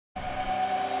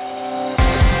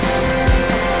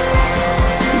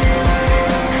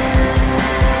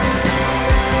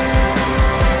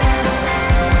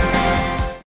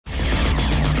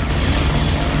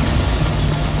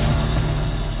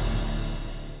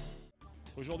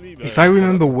If I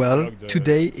remember well,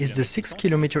 today is the 6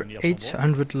 km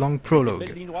 800 long prologue,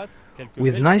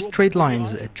 with nice straight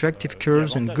lines, attractive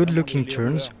curves and good-looking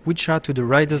turns, which are to the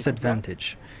rider's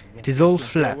advantage. It is all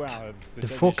flat. The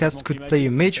forecast could play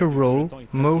a major role,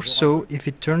 more so if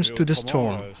it turns to the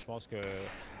storm.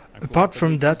 Apart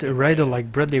from that, a rider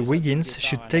like Bradley Wiggins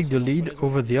should take the lead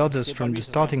over the others from the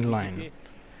starting line.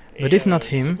 But if not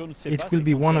him, it will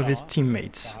be one of his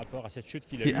teammates.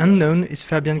 The unknown is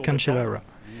Fabian Cancellara,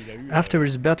 after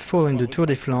his bad fall in the Tour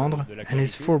de Flandre and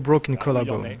his 4 broken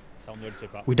collarbone.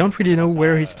 We don't really know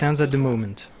where he stands at the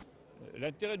moment.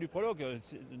 The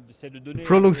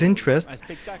Prologue's interest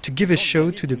to give a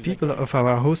show to the people of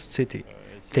our host city.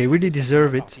 They really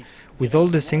deserve it, with all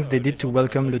the things they did to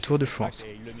welcome the Tour de France.